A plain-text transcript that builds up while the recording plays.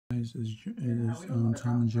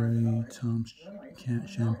Tom and Jerry, Tom's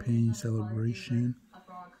champagne celebration.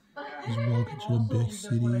 He's walking to the big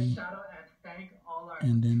city,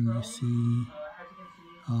 and then we see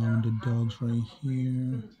the dogs right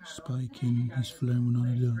here. Spike and he's flirting with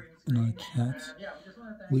another cat.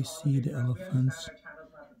 We see the elephants,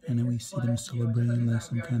 and then we see them celebrating like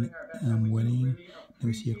some kind of wedding. Then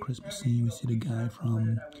we see a Christmas scene. We see the guy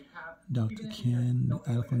from Dr. Ken. The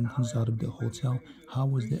elephant comes out of the hotel. How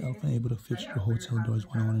was the elephant able to fit through the hotel doors?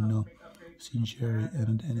 What I want to know. See Jerry,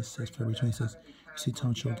 and then it says February 26th. You see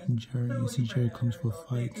Tom choking Jerry. You see Jerry comes for a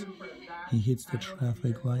fight. He hits the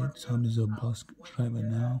traffic light. Tom is a bus driver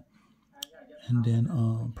now. And then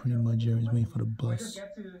pretty much Jerry's waiting for the bus.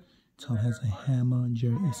 Tom has a hammer.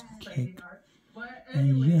 Jerry eats some cake.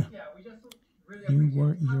 And yeah, New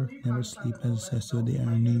York never sleep, as it says, so they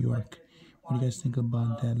are in New York. What do you guys think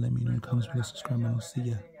about that? Let me know in the comments below. Subscribe, and I'll see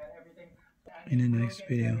ya in the next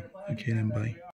video. Okay, then bye.